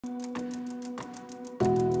Good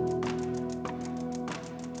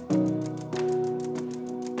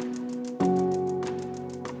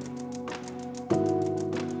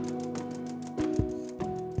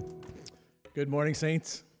morning,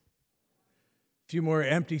 saints. A few more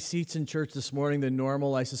empty seats in church this morning than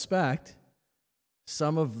normal, I suspect.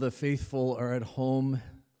 Some of the faithful are at home,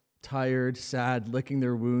 tired, sad, licking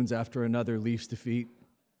their wounds after another Leafs defeat.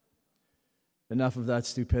 Enough of that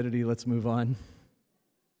stupidity. Let's move on.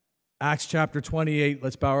 Acts chapter 28.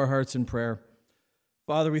 Let's bow our hearts in prayer.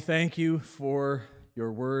 Father, we thank you for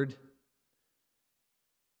your word.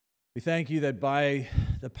 We thank you that by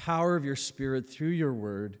the power of your Spirit through your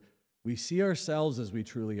word, we see ourselves as we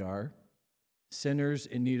truly are, sinners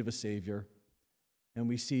in need of a Savior, and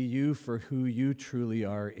we see you for who you truly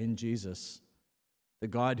are in Jesus, the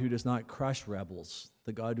God who does not crush rebels,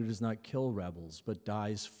 the God who does not kill rebels, but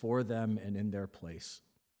dies for them and in their place.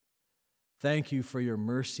 Thank you for your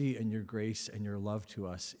mercy and your grace and your love to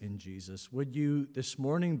us in Jesus. Would you this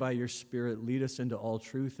morning by your Spirit lead us into all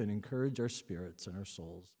truth and encourage our spirits and our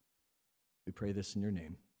souls? We pray this in your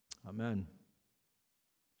name. Amen.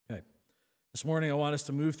 Okay. This morning, I want us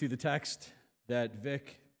to move through the text that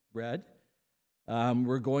Vic read.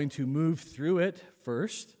 We're going to move through it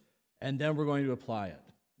first, and then we're going to apply it.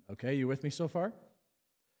 Okay, you with me so far?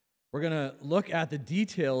 We're going to look at the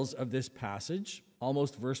details of this passage,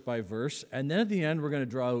 almost verse by verse, and then at the end, we're going to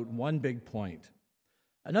draw out one big point.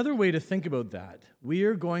 Another way to think about that, we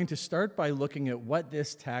are going to start by looking at what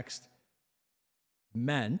this text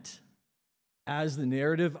meant as the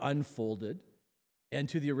narrative unfolded and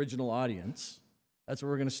to the original audience. That's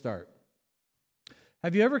where we're going to start.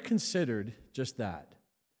 Have you ever considered just that?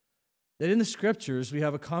 That in the scriptures, we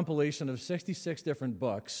have a compilation of 66 different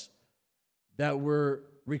books that were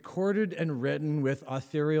recorded and written with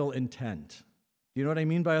authorial intent. Do you know what I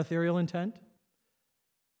mean by authorial intent?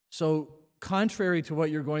 So, contrary to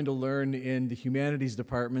what you're going to learn in the humanities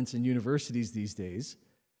departments and universities these days,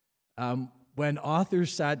 when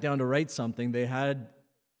authors sat down to write something, they had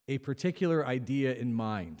a particular idea in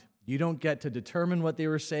mind. You don't get to determine what they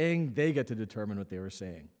were saying, they get to determine what they were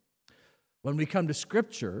saying. When we come to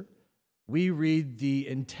Scripture, we read the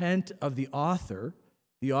intent of the author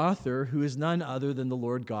who is none other than the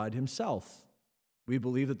Lord God himself. We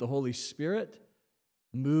believe that the Holy Spirit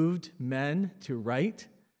moved men to write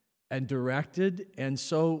and directed, and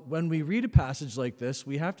so when we read a passage like this,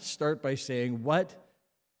 we have to start by saying, what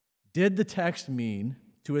did the text mean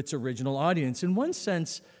to its original audience? In one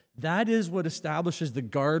sense, that is what establishes the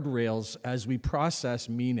guardrails as we process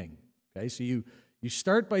meaning. Okay, so you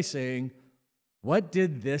start by saying, what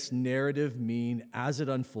did this narrative mean as it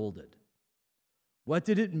unfolded? What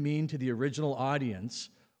did it mean to the original audience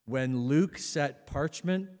when Luke set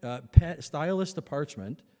stylus to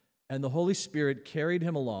parchment and the Holy Spirit carried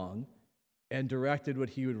him along and directed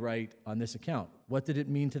what he would write on this account? What did it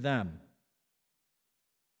mean to them?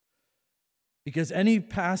 Because any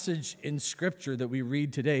passage in Scripture that we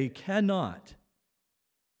read today cannot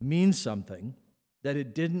mean something that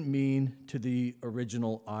it didn't mean to the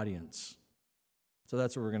original audience. So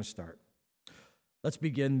that's where we're going to start. Let's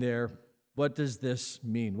begin there. What does this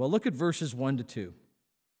mean? Well, look at verses 1 to 2.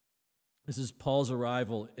 This is Paul's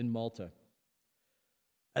arrival in Malta.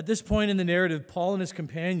 At this point in the narrative, Paul and his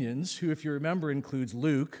companions, who, if you remember, includes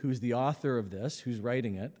Luke, who's the author of this, who's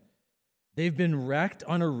writing it, they've been wrecked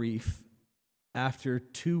on a reef after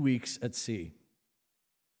 2 weeks at sea.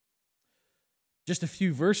 Just a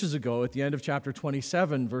few verses ago, at the end of chapter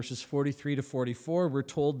 27, verses 43 to 44, we're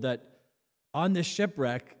told that on this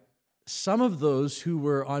shipwreck, some of those who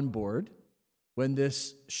were on board when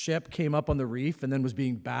this ship came up on the reef and then was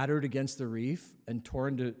being battered against the reef and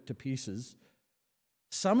torn to pieces,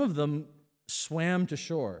 some of them swam to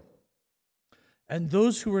shore. And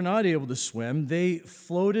those who were not able to swim, they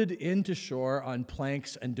floated into shore on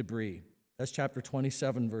planks and debris. That's chapter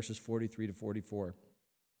 27, verses 43 to 44.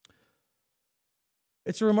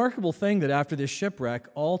 It's a remarkable thing that after this shipwreck,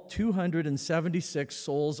 all 276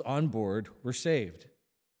 souls on board were saved.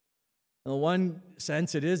 In one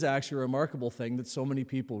sense, it is actually a remarkable thing that so many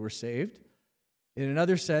people were saved. In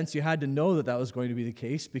another sense, you had to know that that was going to be the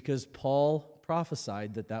case because Paul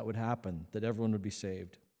prophesied that that would happen, that everyone would be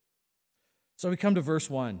saved. So we come to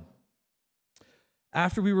verse 1.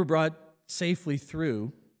 After we were brought safely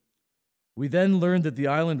through, we then learned that the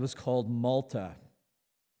island was called Malta.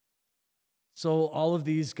 So all of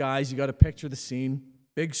these guys, you got to picture the scene.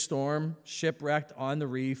 Big storm, shipwrecked on the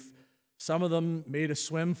reef. Some of them made a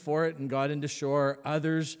swim for it and got into shore.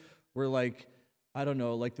 Others were like, I don't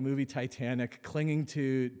know, like the movie Titanic, clinging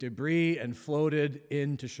to debris and floated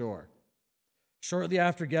into shore. Shortly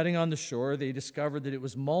after getting on the shore, they discovered that it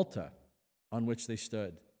was Malta on which they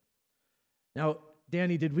stood. Now,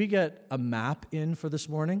 Danny, did we get a map in for this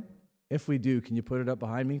morning? If we do, can you put it up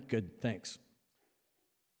behind me? Good, thanks.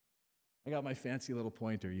 I got my fancy little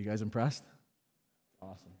pointer. You guys impressed?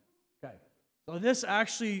 Awesome. Okay. So this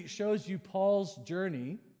actually shows you Paul's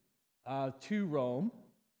journey to Rome.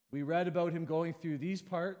 We read about him going through these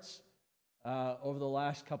parts over the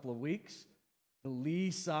last couple of weeks. The lee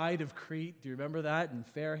side of Crete, do you remember that? In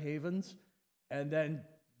Fair Havens. And then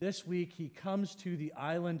this week he comes to the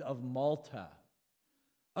island of Malta.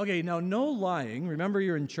 Okay, now no lying. Remember,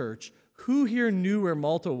 you're in church. Who here knew where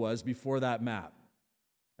Malta was before that map?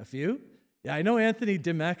 A few? Yeah, I know Anthony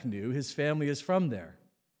Dimek knew. His family is from there.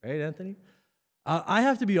 Right, Anthony? I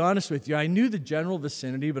have to be honest with you. I knew the general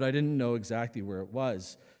vicinity, but I didn't know exactly where it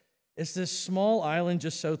was. It's this small island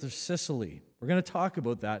just south of Sicily. We're going to talk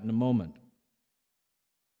about that in a moment.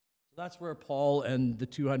 So that's where Paul and the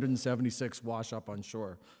 276 wash up on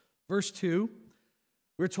shore. Verse 2,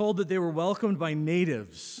 we're told that they were welcomed by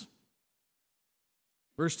natives.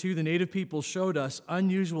 Verse 2, the native people showed us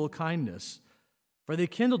unusual kindness, for they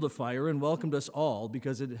kindled a fire and welcomed us all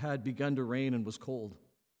because it had begun to rain and was cold.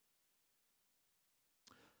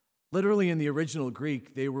 Literally in the original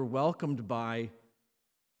Greek, they were welcomed by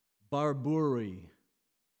barburi,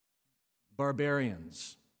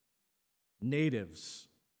 barbarians, natives.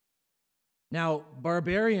 Now,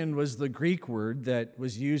 barbarian was the Greek word that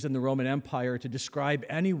was used in the Roman Empire to describe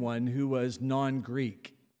anyone who was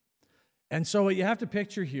non-Greek. And so what you have to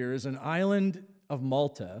picture here is an island of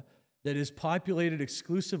Malta that is populated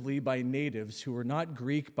exclusively by natives who were not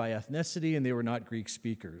Greek by ethnicity and they were not Greek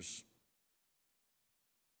speakers.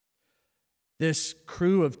 This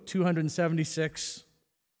crew of 276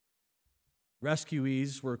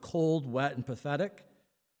 rescuees were cold, wet, and pathetic,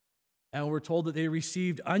 and we're told that they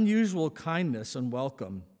received unusual kindness and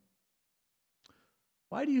welcome.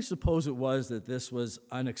 Why do you suppose it was that this was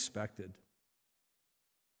unexpected?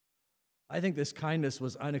 I think this kindness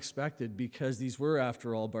was unexpected because these were,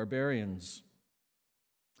 after all, barbarians.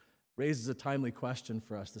 Raises a timely question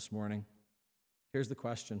for us this morning. Here's the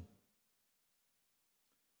question.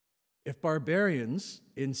 If barbarians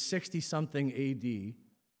in 60-something AD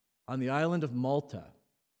on the island of Malta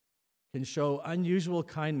can show unusual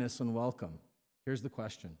kindness and welcome, here's the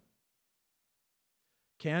question.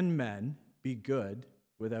 Can men be good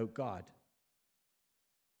without God?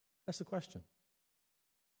 That's the question.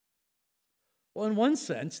 Well, in one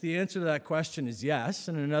sense, the answer to that question is yes,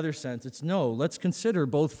 and in another sense, it's no. Let's consider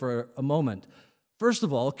both for a moment. First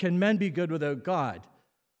of all, can men be good without God?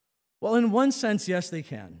 Well, in one sense, yes, they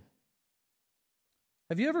can.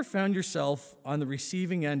 Have you ever found yourself on the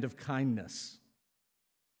receiving end of kindness?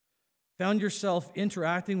 Found yourself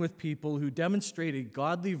interacting with people who demonstrate a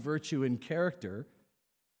godly virtue and character,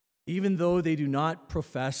 even though they do not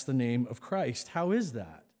profess the name of Christ? How is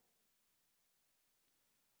that?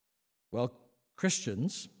 Well,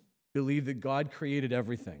 Christians believe that God created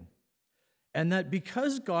everything, and that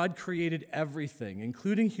because God created everything,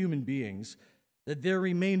 including human beings, that there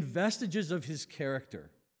remain vestiges of his character,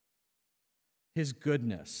 his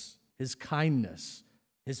goodness, his kindness,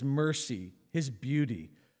 his mercy, his beauty.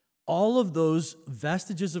 All of those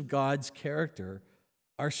vestiges of God's character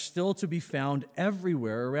are still to be found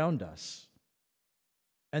everywhere around us.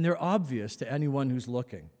 And they're obvious to anyone who's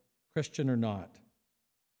looking, Christian or not.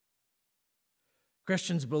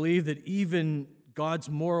 Christians believe that even God's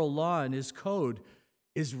moral law and his code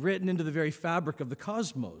is written into the very fabric of the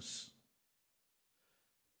cosmos.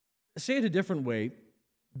 Say it a different way.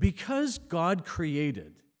 Because God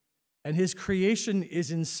created, and his creation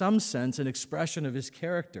is in some sense an expression of his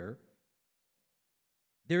character,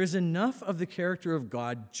 there is enough of the character of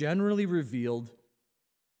God generally revealed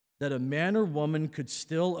that a man or woman could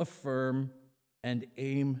still affirm and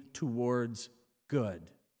aim towards good,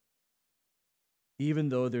 even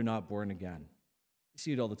though they're not born again. You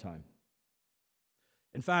see it all the time.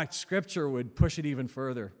 In fact, Scripture would push it even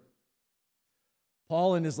further.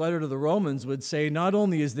 Paul, in his letter to the Romans, would say not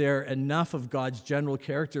only is there enough of God's general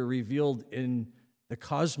character revealed in the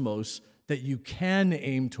cosmos that you can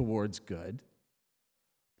aim towards good,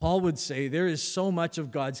 Paul would say there is so much of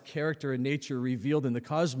God's character and nature revealed in the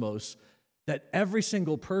cosmos that every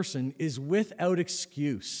single person is without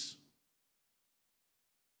excuse.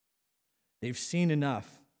 They've seen enough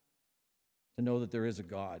to know that there is a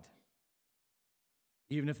God,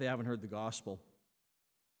 even if they haven't heard the gospel.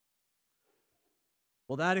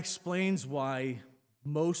 Well, that explains why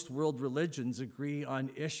most world religions agree on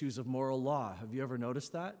issues of moral law. Have you ever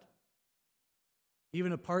noticed that?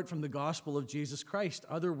 Even apart from the gospel of Jesus Christ,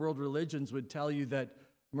 other world religions would tell you that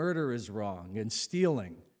murder is wrong, and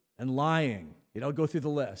stealing and lying. I'll go through the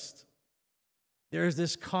list. There is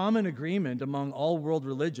this common agreement among all world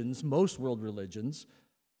religions, most world religions,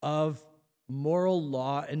 of moral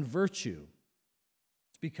law and virtue.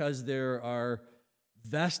 It's because there are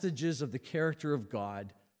vestiges of the character of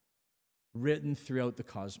God written throughout the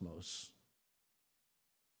cosmos.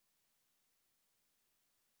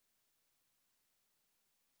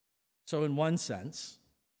 So in one sense,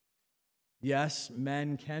 yes,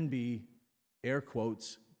 men can be, air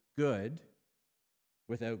quotes, good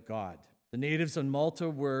without God. The natives on Malta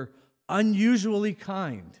were unusually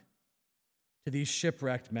kind to these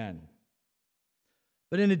shipwrecked men.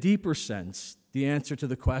 But in a deeper sense, the answer to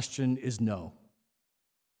the question is no.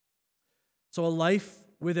 So a life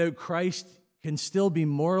without Christ can still be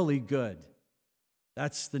morally good.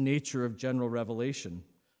 That's the nature of general revelation.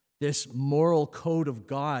 This moral code of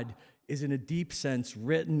God is in a deep sense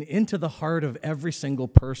written into the heart of every single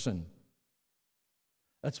person.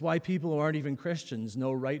 That's why people who aren't even Christians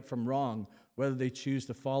know right from wrong, whether they choose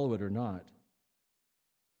to follow it or not.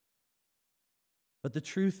 But the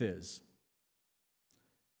truth is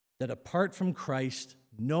that apart from Christ,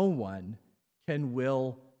 no one can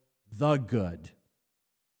will the good.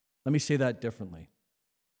 Let me say that differently.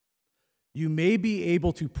 You may be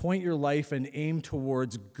able to point your life and aim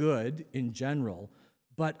towards good in general,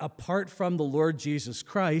 but apart from the Lord Jesus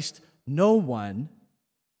Christ, no one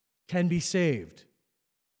can be saved.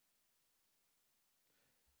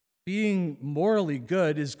 Being morally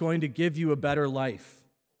good is going to give you a better life.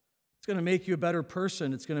 It's going to make you a better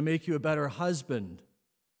person. It's going to make you a better husband,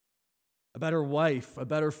 a better wife, a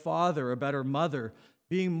better father, a better mother.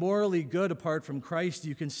 Being morally good apart from Christ,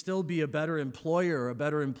 you can still be a better employer, a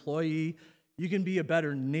better employee. You can be a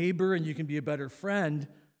better neighbor and you can be a better friend,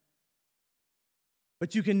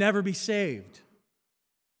 but you can never be saved.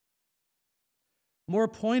 More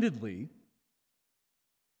pointedly,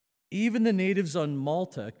 even the natives on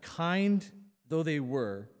Malta, kind though they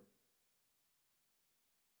were,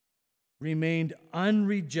 remained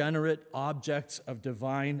unregenerate objects of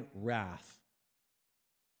divine wrath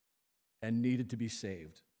and needed to be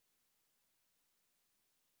saved.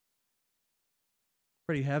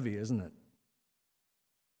 Pretty heavy, isn't it?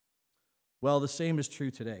 Well, the same is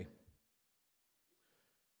true today.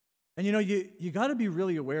 And you got to be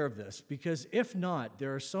really aware of this, because if not,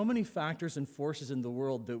 there are so many factors and forces in the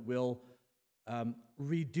world that will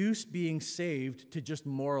reduce being saved to just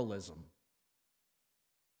moralism.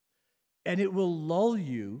 And it will lull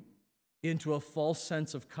you into a false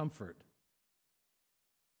sense of comfort.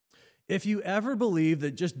 If you ever believe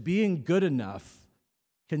that just being good enough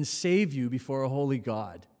can save you before a holy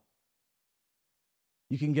God,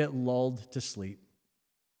 you can get lulled to sleep,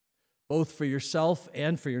 both for yourself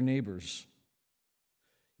and for your neighbors.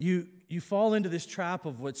 You fall into this trap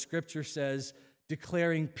of what Scripture says,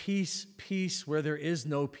 declaring peace, peace where there is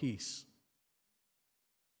no peace.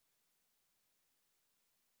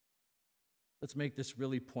 Let's make this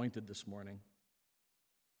really pointed this morning.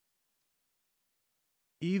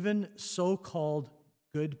 Even so-called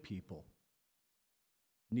good people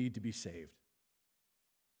need to be saved.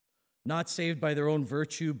 Not saved by their own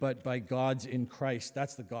virtue, but by God's in Christ.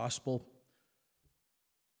 That's the gospel.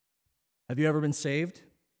 Have you ever been saved?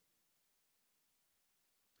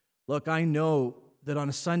 Look, I know that on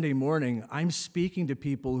a Sunday morning, I'm speaking to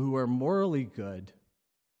people who are morally good,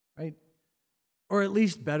 right? Or at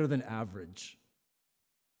least better than average.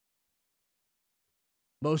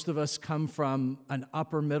 Most of us come from an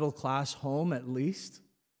upper middle class home, at least.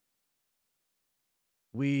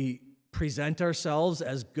 We present ourselves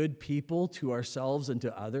as good people to ourselves and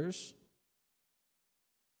to others.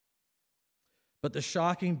 But the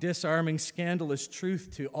shocking, disarming, scandalous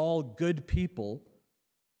truth to all good people,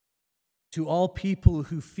 to all people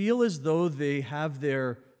who feel as though they have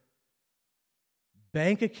their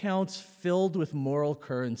bank accounts filled with moral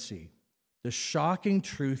currency, the shocking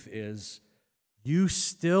truth is you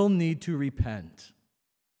still need to repent.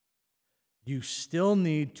 You still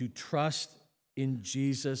need to trust in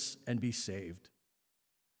Jesus and be saved.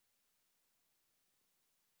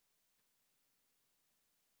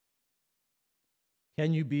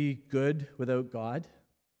 Can you be good without God?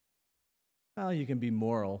 Well, you can be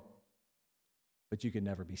moral, but you can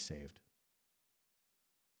never be saved.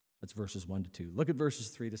 That's verses 1 to 2. Look at verses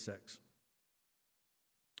 3 to 6.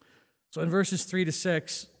 So in verses 3 to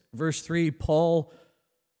 6, verse 3, Paul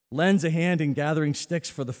lends a hand in gathering sticks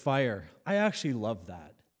for the fire. I actually love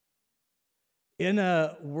that. In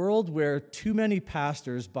a world where too many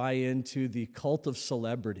pastors buy into the cult of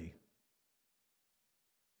celebrity,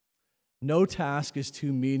 no task is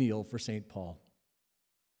too menial for St. Paul.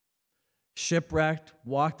 shipwrecked,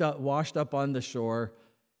 washed up on the shore.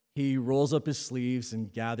 He rolls up his sleeves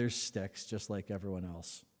and gathers sticks just like everyone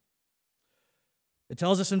else. It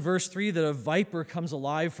tells us in verse 3 that a viper comes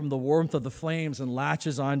alive from the warmth of the flames and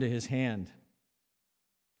latches onto his hand.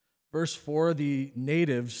 Verse 4, the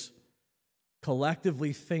natives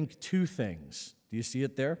collectively think two things. Do you see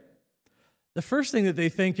it there? The first thing that they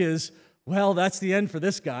think is, well, that's the end for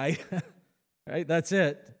this guy. Right? That's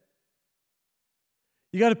it.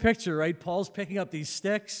 You got a picture, right? Paul's picking up these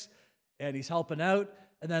sticks and he's helping out.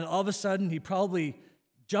 And then all of a sudden, he probably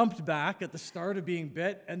jumped back at the start of being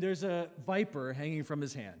bit, and there's a viper hanging from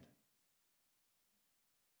his hand.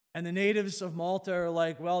 And the natives of Malta are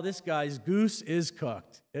like, well, this guy's goose is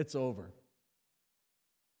cooked. It's over.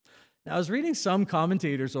 Now, I was reading some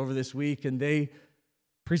commentators over this week, and they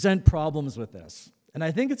present problems with this. And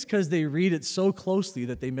I think it's because they read it so closely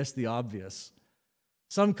that they miss the obvious.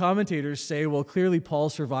 Some commentators say, well, clearly Paul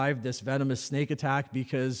survived this venomous snake attack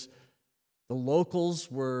because the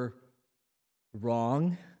locals were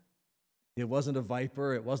wrong. It wasn't a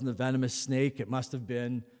viper. It wasn't a venomous snake. It must have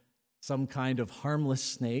been some kind of harmless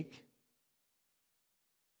snake.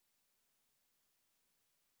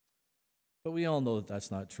 But we all know that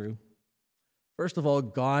that's not true. First of all,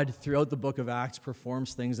 God, throughout the book of Acts,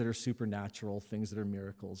 performs things that are supernatural, things that are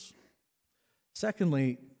miracles.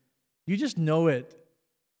 Secondly, you just know it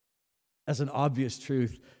as an obvious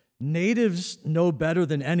truth. Natives know better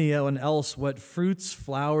than anyone else what fruits,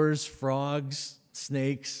 flowers, frogs,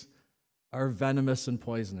 snakes are venomous and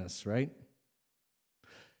poisonous, right?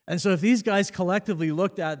 And so if these guys collectively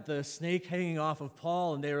looked at the snake hanging off of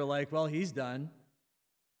Paul and they were like, well, he's done,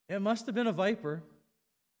 it must have been a viper,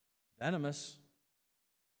 venomous.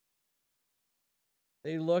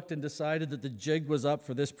 They looked and decided that the jig was up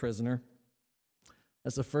for this prisoner.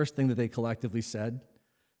 That's the first thing that they collectively said.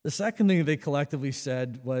 The second thing they collectively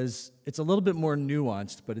said was, it's a little bit more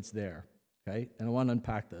nuanced, but it's there, okay? And I want to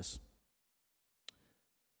unpack this.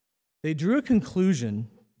 They drew a conclusion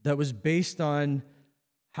that was based on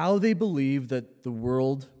how they believe that the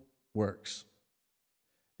world works.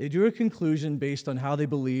 They drew a conclusion based on how they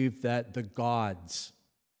believe that the gods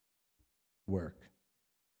work.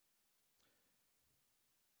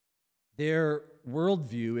 Their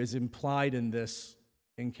worldview is implied in this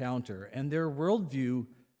encounter, and their worldview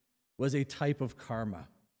was a type of karma.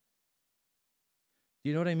 Do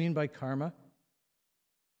you know what I mean by karma?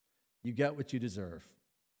 You get what you deserve.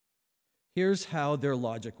 Here's how their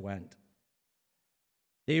logic went.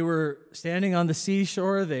 They were standing on the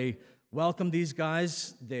seashore. They welcomed these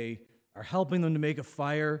guys. They are helping them to make a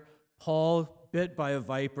fire. Paul, bit by a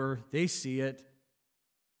viper. They see it.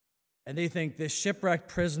 And they think this shipwrecked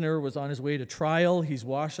prisoner was on his way to trial. He's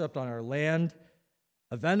washed up on our land.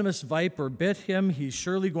 A venomous viper bit him. He's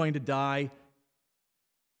surely going to die.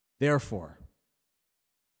 Therefore,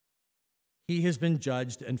 he has been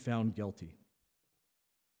judged and found guilty.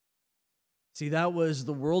 See, that was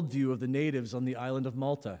the worldview of the natives on the island of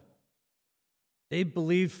Malta. They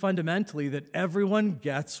believed fundamentally that everyone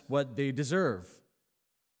gets what they deserve.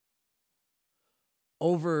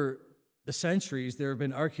 Over the centuries, there have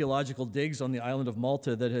been archaeological digs on the island of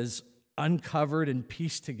Malta that has uncovered and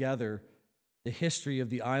pieced together the history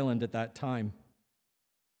of the island at that time.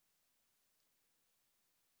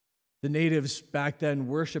 The natives back then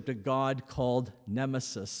worshipped a god called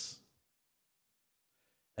Nemesis.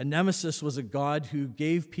 And Nemesis was a god who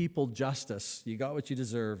gave people justice. You got what you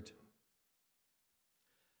deserved.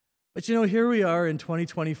 But you know, here we are in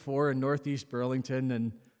 2024 in Northeast Burlington,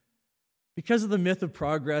 and because of the myth of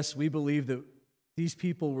progress, we believe that these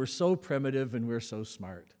people were so primitive and we're so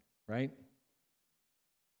smart, right?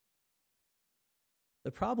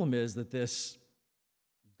 The problem is that this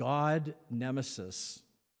God Nemesis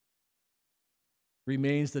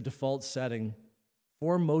remains the default setting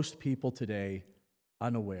for most people today,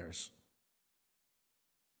 unawares.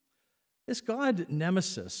 This God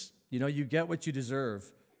Nemesis, you get what you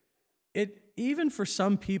deserve. It, even for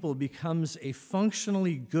some people, becomes a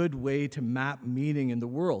functionally good way to map meaning in the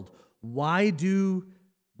world. Why do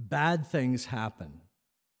bad things happen?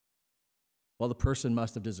 Well, the person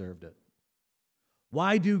must have deserved it.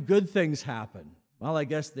 Why do good things happen? Well, I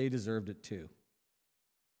guess they deserved it too.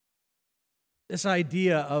 This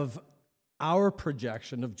idea of our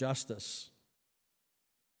projection of justice.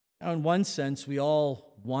 Now, in one sense, we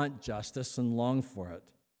all want justice and long for it,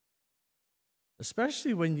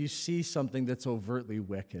 especially when you see something that's overtly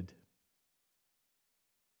wicked.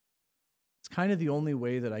 It's kind of the only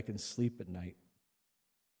way that I can sleep at night,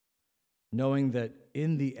 knowing that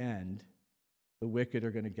in the end, the wicked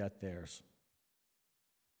are going to get theirs.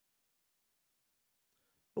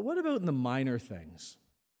 But what about in the minor things?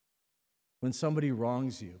 when somebody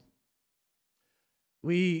wrongs you.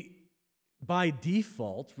 We, by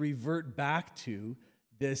default, revert back to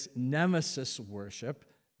this nemesis worship,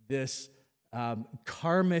 this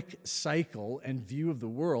karmic cycle and view of the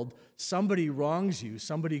world. Somebody wrongs you,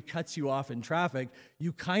 somebody cuts you off in traffic,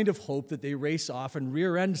 you kind of hope that they race off and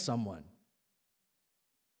rear-end someone.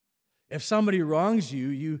 If somebody wrongs you,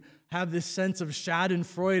 you have this sense of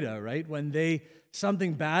schadenfreude, right? When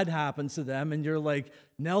something bad happens to them and you're like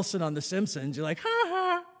Nelson on The Simpsons, you're like, ha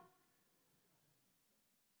ha.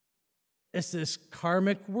 It's this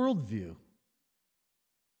karmic worldview.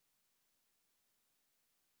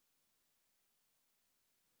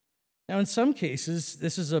 Now, in some cases,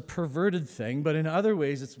 this is a perverted thing, but in other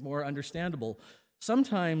ways, it's more understandable.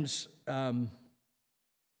 Sometimes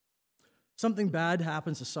something bad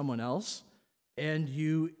happens to someone else, and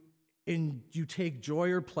you take joy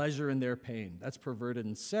or pleasure in their pain. That's perverted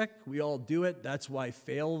and sick. We all do it. That's why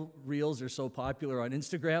fail reels are so popular on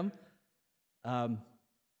Instagram.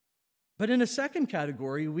 But in a second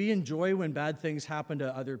category, we enjoy when bad things happen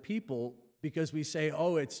to other people because we say,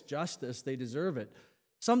 oh, it's justice, they deserve it.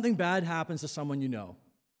 Something bad happens to someone you know.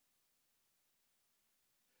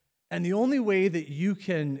 And the only way that you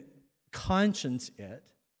can conscience it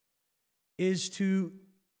is to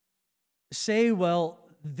say, well,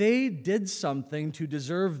 they did something to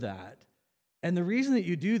deserve that. And the reason that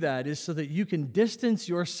you do that is so that you can distance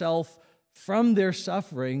yourself from their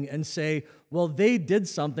suffering and say, well, they did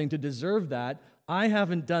something to deserve that. I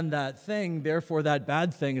haven't done that thing, therefore that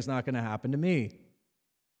bad thing is not going to happen to me.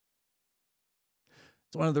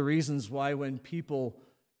 It's one of the reasons why when people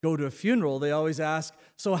go to a funeral, they always ask,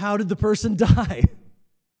 so how did the person die?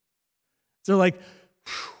 So like,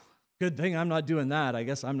 good thing I'm not doing that. I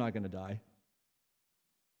guess I'm not going to die.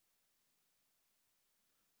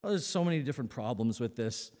 Well, there's so many different problems with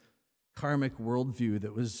this karmic worldview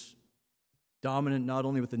that was dominant not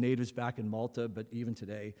only with the natives back in Malta, but even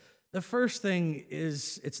today. The first thing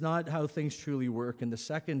is it's not how things truly work, and the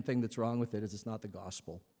second thing that's wrong with it is it's not the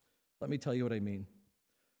gospel. Let me tell you what I mean.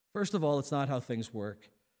 First of all, it's not how things work.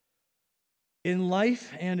 In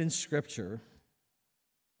life and in Scripture,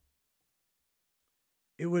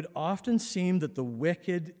 it would often seem that the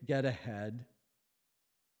wicked get ahead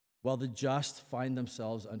while the just find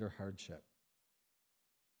themselves under hardship.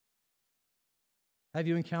 Have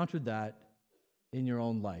you encountered that in your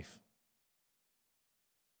own life?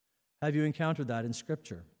 Have you encountered that in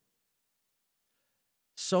Scripture?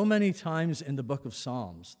 So many times in the book of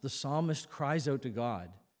Psalms, the psalmist cries out to God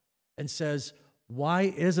and says, why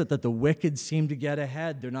is it that the wicked seem to get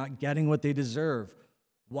ahead? They're not getting what they deserve.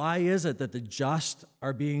 Why is it that the just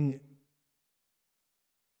are being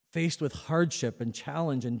faced with hardship and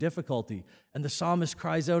challenge and difficulty? And the psalmist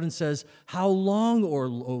cries out and says, how long, O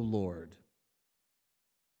Lord?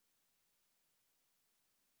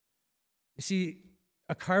 You see,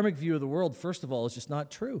 a karmic view of the world, first of all, is just not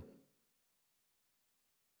true.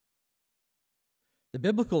 The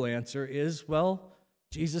biblical answer is, well,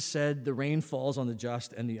 Jesus said the rain falls on the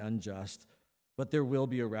just and the unjust, but there will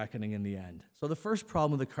be a reckoning in the end. So the first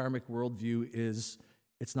problem with the karmic worldview is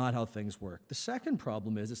it's not how things work. The second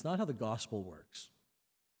problem is it's not how the gospel works.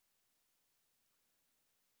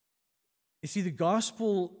 You see, the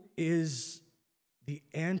gospel is the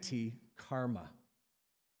anti-karma.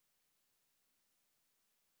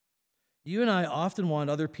 You and I often want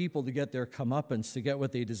other people to get their comeuppance, to get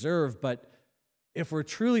what they deserve, but if we're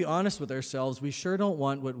truly honest with ourselves, we sure don't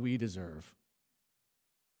want what we deserve.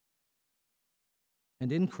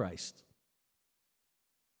 And in Christ,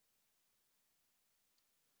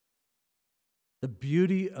 the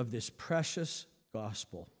beauty of this precious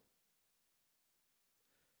gospel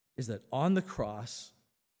is that on the cross,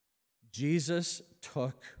 Jesus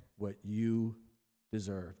took what you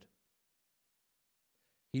deserved.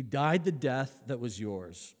 He died the death that was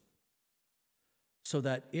yours, so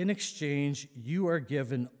that in exchange, you are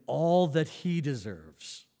given all that he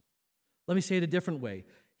deserves. Let me say it a different way.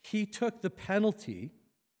 He took the penalty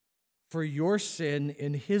for your sin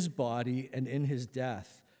in his body and in his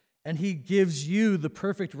death, and he gives you the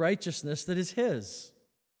perfect righteousness that is his.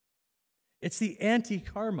 It's the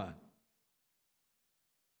anti-karma.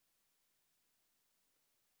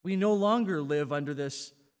 We no longer live under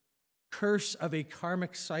this curse of a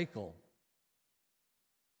karmic cycle.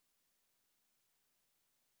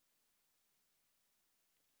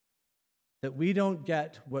 That we don't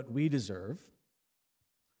get what we deserve,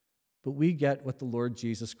 but we get what the Lord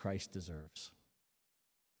Jesus Christ deserves.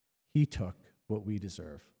 He took what we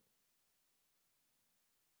deserve.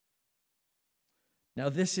 Now,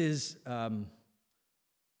 this is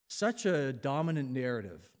such a dominant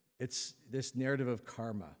narrative. It's this narrative of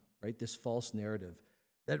karma. right? This false narrative.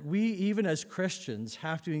 That we, even as Christians,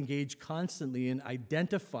 have to engage constantly in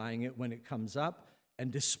identifying it when it comes up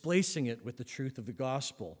and displacing it with the truth of the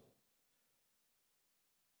gospel.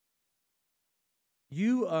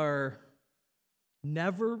 You are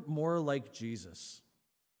never more like Jesus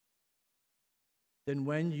than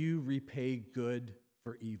when you repay good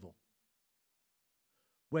for evil.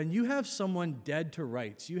 When you have someone dead to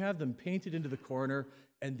rights, you have them painted into the corner,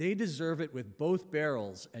 and they deserve it with both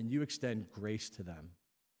barrels, and you extend grace to them.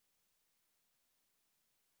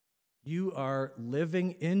 You are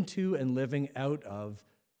living into and living out of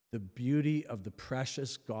the beauty of the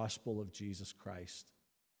precious gospel of Jesus Christ,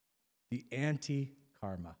 the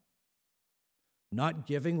anti-karma. Not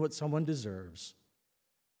giving what someone deserves,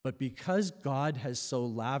 but because God has so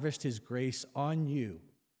lavished his grace on you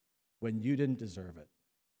when you didn't deserve it,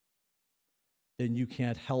 then you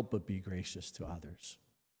can't help but be gracious to others.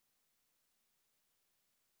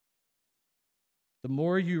 The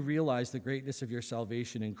more you realize the greatness of your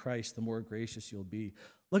salvation in Christ, the more gracious you'll be.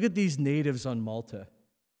 Look at these natives on Malta.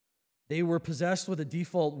 They were possessed with a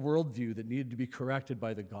default worldview that needed to be corrected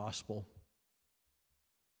by the gospel.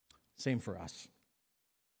 Same for us.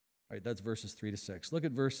 All right, that's verses 3 to 6. Look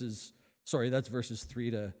at that's verses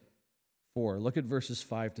 3 to 4. Look at verses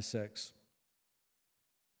 5 to 6.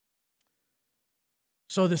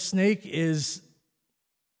 So the snake is,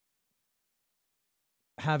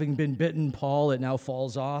 having been bitten Paul, it now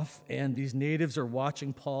falls off, and these natives are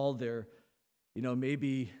watching Paul. They're,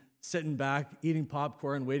 maybe sitting back, eating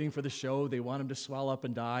popcorn, waiting for the show. They want him to swell up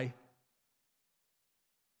and die.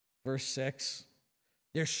 Verse 6,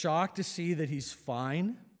 they're shocked to see that he's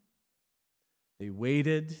fine. They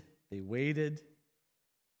waited.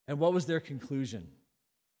 And what was their conclusion? Do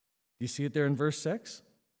you see it there in verse 6?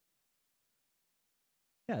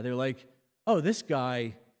 Yeah, they're like, oh, this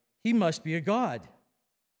guy, he must be a god.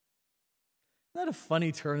 Isn't that a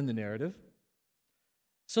funny turn in the narrative?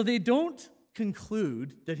 So they don't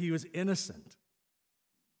conclude that he was innocent.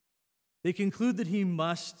 They conclude that he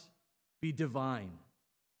must be divine.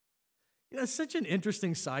 It's such an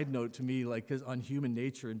interesting side note to me, on human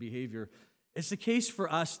nature and behavior. It's the case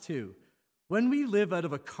for us too. When we live out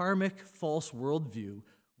of a karmic, false worldview,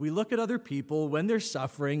 we look at other people when they're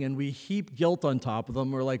suffering and we heap guilt on top of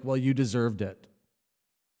them. We're like, well, you deserved it.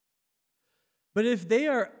 But if they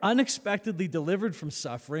are unexpectedly delivered from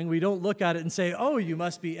suffering, we don't look at it and say, oh, you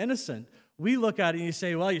must be innocent. We look at it and you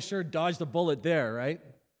say, well, you sure dodged a bullet there, right?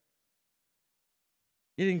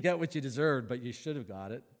 You didn't get what you deserved, but you should have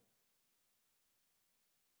got it.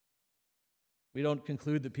 We don't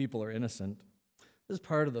conclude that people are innocent. This is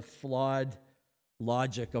part of the flawed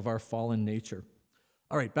logic of our fallen nature.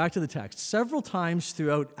 All right, back to the text. Several times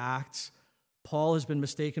throughout Acts, Paul has been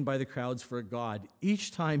mistaken by the crowds for a god.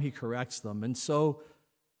 Each time he corrects them. And so,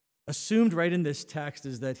 assumed right in this text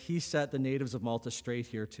is that he set the natives of Malta straight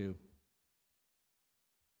here too.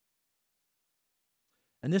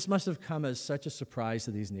 And this must have come as such a surprise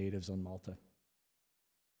to these natives on Malta,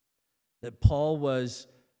 that Paul was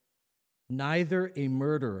neither a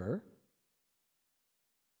murderer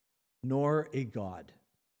nor a god.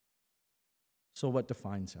 So what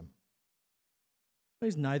defines him? Well,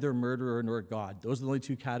 he's neither a murderer nor a god. Those are the only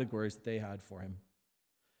two categories that they had for him.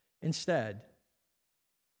 Instead,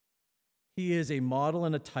 he is a model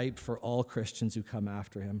and a type for all Christians who come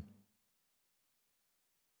after him.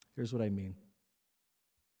 Here's what I mean.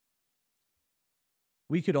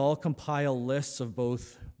 We could all compile lists of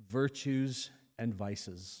both virtues and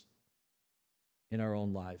vices in our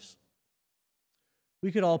own lives.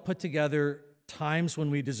 We could all put together times when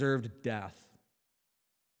we deserved death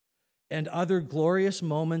and other glorious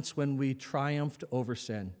moments when we triumphed over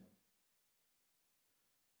sin.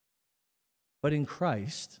 But in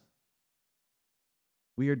Christ,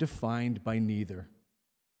 we are defined by neither.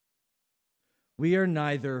 We are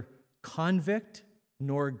neither convict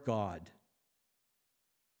nor God,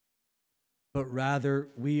 but rather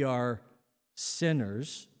we are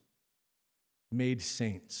sinners made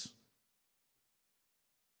saints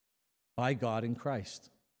by God in Christ.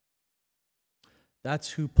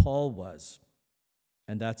 That's who Paul was,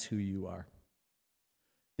 and that's who you are.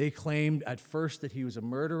 They claimed at first that he was a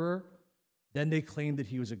murderer, then they claimed that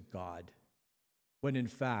he was a god, when in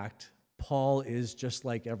fact, Paul is just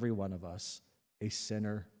like every one of us, a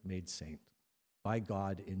sinner made saint by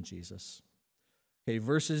God in Jesus. Okay,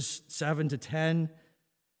 verses 7 to 10,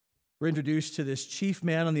 we're introduced to this chief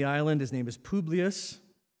man on the island. His name is Publius.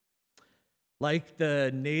 Like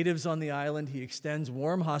the natives on the island, he extends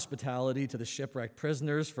warm hospitality to the shipwrecked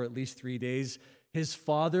prisoners for at least 3 days. His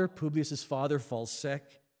father, Publius' father, falls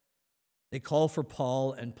sick. They call for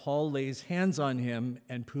Paul, and Paul lays hands on him,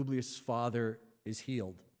 and Publius' father is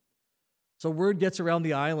healed. So word gets around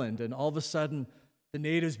the island, and all of a sudden, the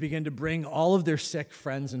natives begin to bring all of their sick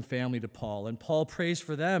friends and family to Paul, and Paul prays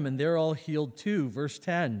for them, and they're all healed too. Verse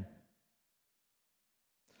 10.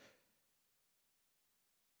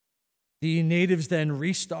 The natives then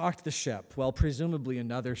restocked the ship, well, presumably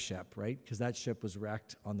another ship, right? Because that ship was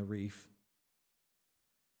wrecked on the reef.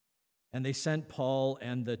 And they sent Paul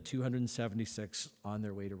and the 276 on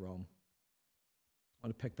their way to Rome. I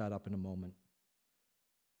want to pick that up in a moment.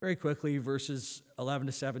 Very quickly, verses 11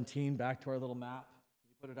 to 17, back to our little map.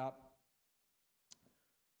 You put it up.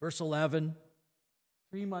 Verse 11,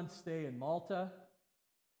 3-month stay in Malta.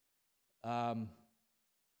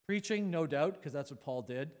 Preaching, no doubt, because that's what Paul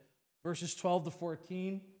did. Verses 12 to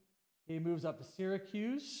 14, he moves up to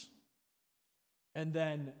Syracuse, and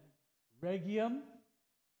then Rhegium,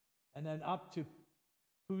 and then up to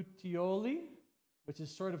Puteoli, which is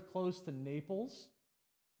sort of close to Naples,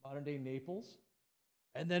 modern-day Naples.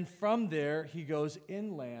 And then from there, he goes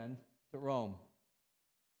inland to Rome.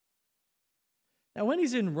 Now, when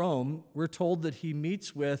he's in Rome, we're told that he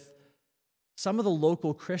meets with some of the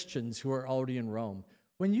local Christians who are already in Rome.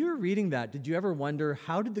 When you were reading that, did you ever wonder,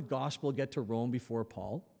 how did the gospel get to Rome before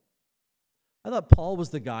Paul? I thought Paul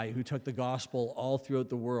was the guy who took the gospel all throughout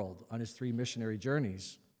the world on his 3 missionary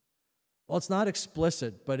journeys. Well, it's not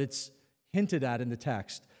explicit, but it's hinted at in the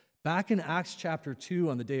text. Back in Acts chapter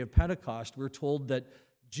 2, on the day of Pentecost, we're told that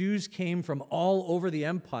Jews came from all over the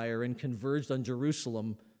empire and converged on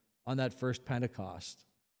Jerusalem on that first Pentecost.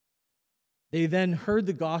 They then heard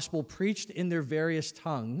the gospel preached in their various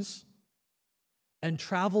tongues and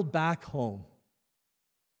traveled back home.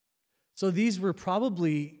 So these were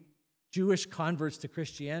probably Jewish converts to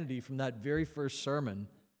Christianity from that very first sermon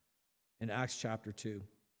in Acts chapter 2.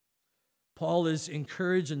 Paul is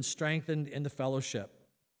encouraged and strengthened in the fellowship.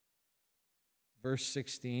 Verse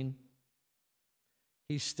 16,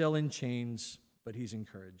 he's still in chains, but he's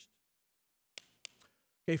encouraged.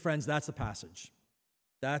 Okay, friends, that's the passage.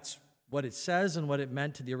 That's what it says and what it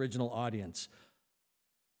meant to the original audience.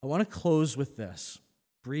 I want to close with this,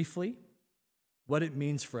 briefly, what it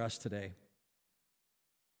means for us today.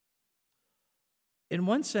 In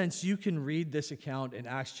one sense, you can read this account in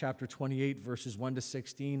Acts chapter 28, verses 1 to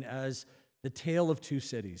 16, as the tale of 2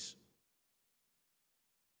 cities.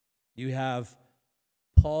 You have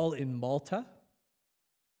Paul in Malta,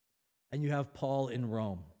 and you have Paul in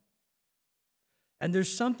Rome. And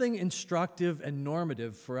there's something instructive and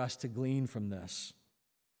normative for us to glean from this.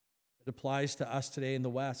 It applies to us today in the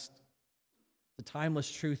West. The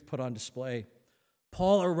timeless truth put on display.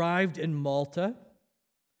 Paul arrived in Malta,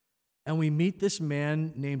 and we meet this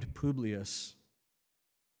man named Publius.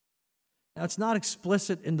 Now, it's not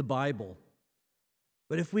explicit in the Bible,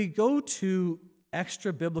 but if we go to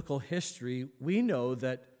extra-biblical history, we know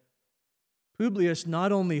that Publius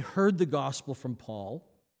not only heard the gospel from Paul,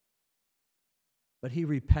 but he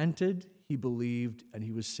repented, he believed, and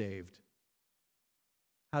he was saved.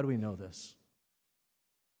 How do we know this?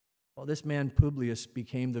 Well, this man, Publius,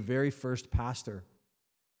 became the very first pastor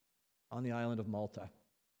on the island of Malta.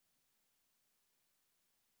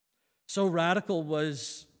 So radical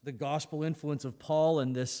was the gospel influence of Paul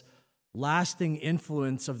and this lasting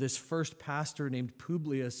influence of this first pastor named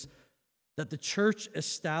Publius that the church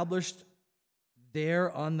established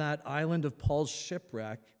there on that island of Paul's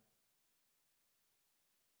shipwreck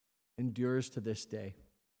endures to this day.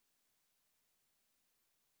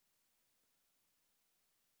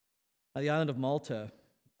 On the island of Malta,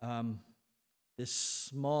 this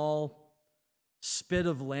small spit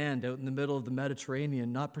of land out in the middle of the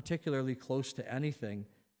Mediterranean, not particularly close to anything.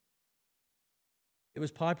 It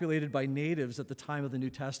was populated by natives at the time of the New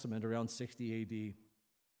Testament, around 60 AD.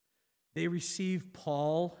 They receive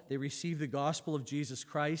Paul, they receive the gospel of Jesus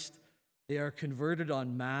Christ, they are converted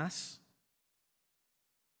en masse.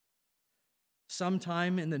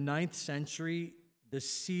 Sometime in the 9th century, the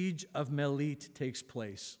siege of Melite takes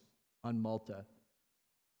place on Malta,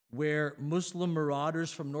 where Muslim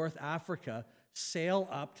marauders from North Africa sail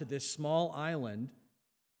up to this small island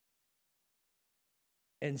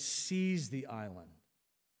and seize the island.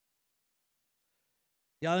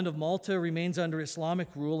 The island of Malta remains under Islamic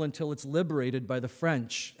rule until it's liberated by the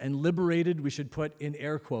French. And liberated, we should put in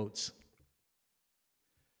air quotes.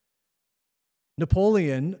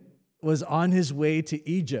 Napoleon was on his way to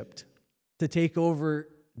Egypt to take over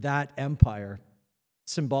that empire.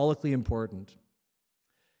 Symbolically important.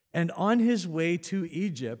 And on his way to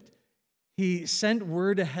Egypt, he sent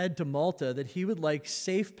word ahead to Malta that he would like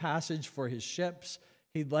safe passage for his ships.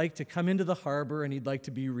 He'd like to come into the harbor and he'd like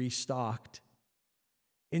to be restocked.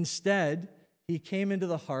 Instead, he came into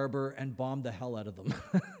the harbor and bombed the hell out of them.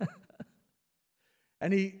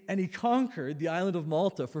 And he conquered the island of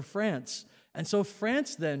Malta for France. And so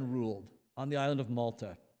France then ruled on the island of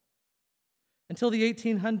Malta until the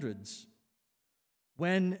 1800s,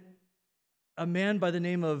 when a man by the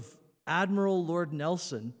name of Admiral Lord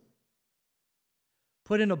Nelson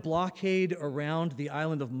put in a blockade around the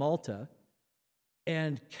island of Malta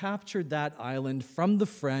and captured that island from the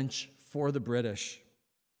French for the British.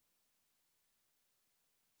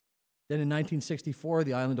 Then in 1964,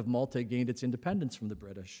 the island of Malta gained its independence from the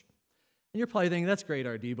British. And you're probably thinking, that's great,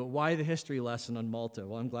 RD, but why the history lesson on Malta?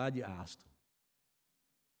 Well, I'm glad you asked.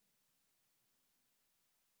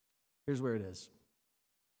 Here's where it is.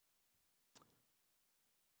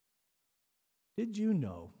 Did you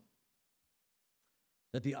know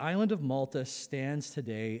that the island of Malta stands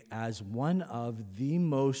today as one of the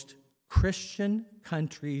most Christian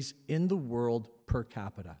countries in the world per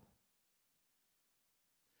capita?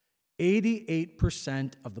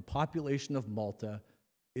 88% of the population of Malta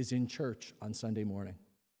is in church on Sunday morning.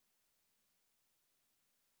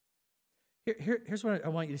 Here's what I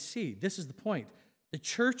want you to see. This is the point. The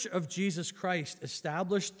Church of Jesus Christ,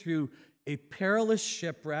 established through a perilous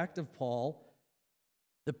shipwreck of Paul,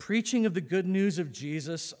 the preaching of the good news of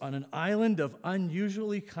Jesus on an island of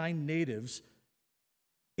unusually kind natives,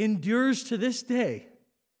 endures to this day.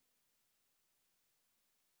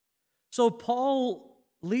 So Paul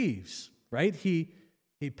leaves, right? He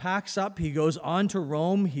packs up, he goes on to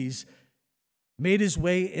Rome, he's made his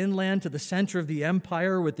way inland to the center of the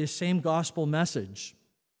empire with this same gospel message.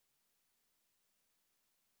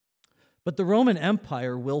 But the Roman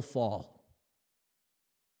Empire will fall.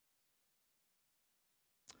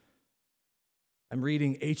 I'm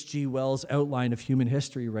reading H.G. Wells' Outline of Human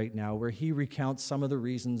History right now, where he recounts some of the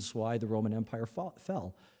reasons why the Roman Empire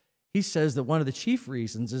fell. He says that one of the chief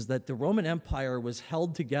reasons is that the Roman Empire was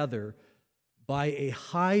held together by a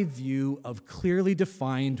high view of clearly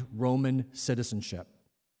defined Roman citizenship,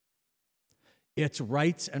 its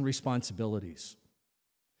rights and responsibilities.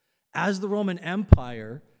 As the Roman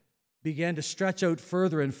Empire began to stretch out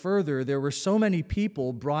further and further, there were so many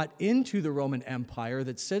people brought into the Roman Empire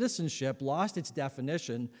that citizenship lost its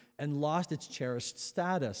definition and lost its cherished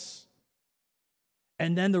status.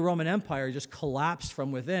 And then the Roman Empire just collapsed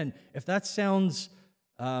from within. If that sounds,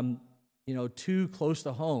 too close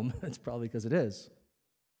to home, it's probably because it is.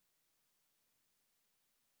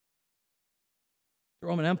 The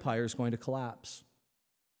Roman Empire is going to collapse.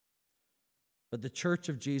 But the Church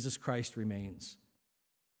of Jesus Christ remains.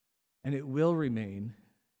 And it will remain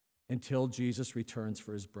until Jesus returns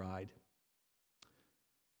for his bride.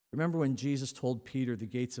 Remember when Jesus told Peter, the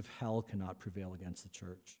gates of hell cannot prevail against the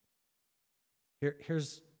church.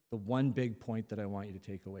 Here's the one big point that I want you to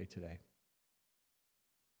take away today.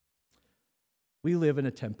 We live in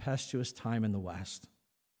a tempestuous time in the West.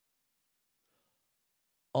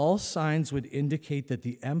 All signs would indicate that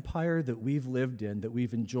the empire that we've lived in, that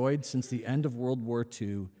we've enjoyed since the end of World War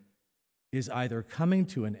II, is either coming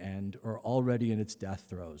to an end or already in its death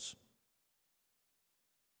throes.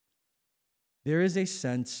 There is a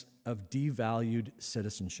sense of devalued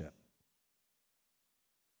citizenship.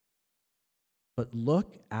 But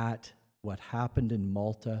look at what happened in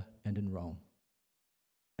Malta and in Rome.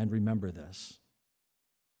 And remember this.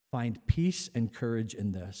 Find peace and courage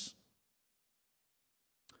in this.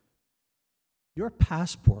 Your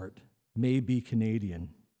passport may be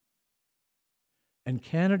Canadian, and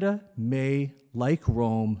Canada may, like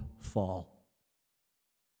Rome, fall.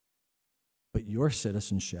 But your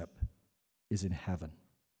citizenship is in heaven.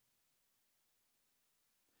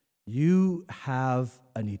 You have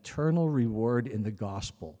an eternal reward in the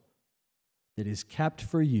gospel that is kept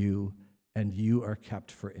for you, and you are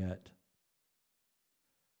kept for it.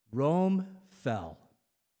 Rome fell,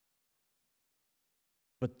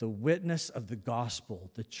 but the witness of the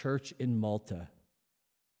gospel, the church in Malta,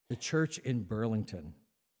 the church in Burlington,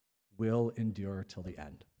 will endure till the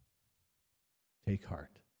end. Take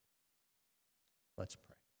heart. Let's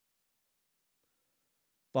pray.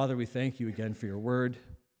 Father, we thank you again for your word.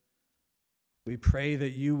 We pray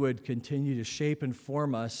that you would continue to shape and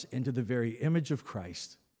form us into the very image of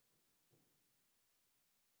Christ.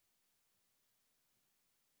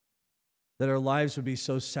 That our lives would be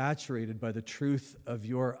so saturated by the truth of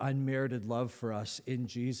your unmerited love for us in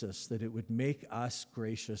Jesus that it would make us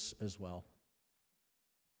gracious as well.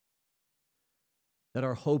 That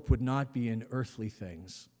our hope would not be in earthly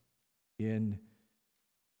things, in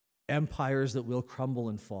empires that will crumble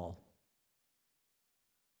and fall,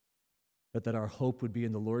 but that our hope would be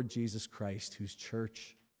in the Lord Jesus Christ, whose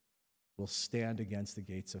church will stand against the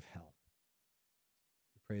gates of hell.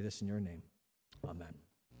 We Pray this in your name. Amen.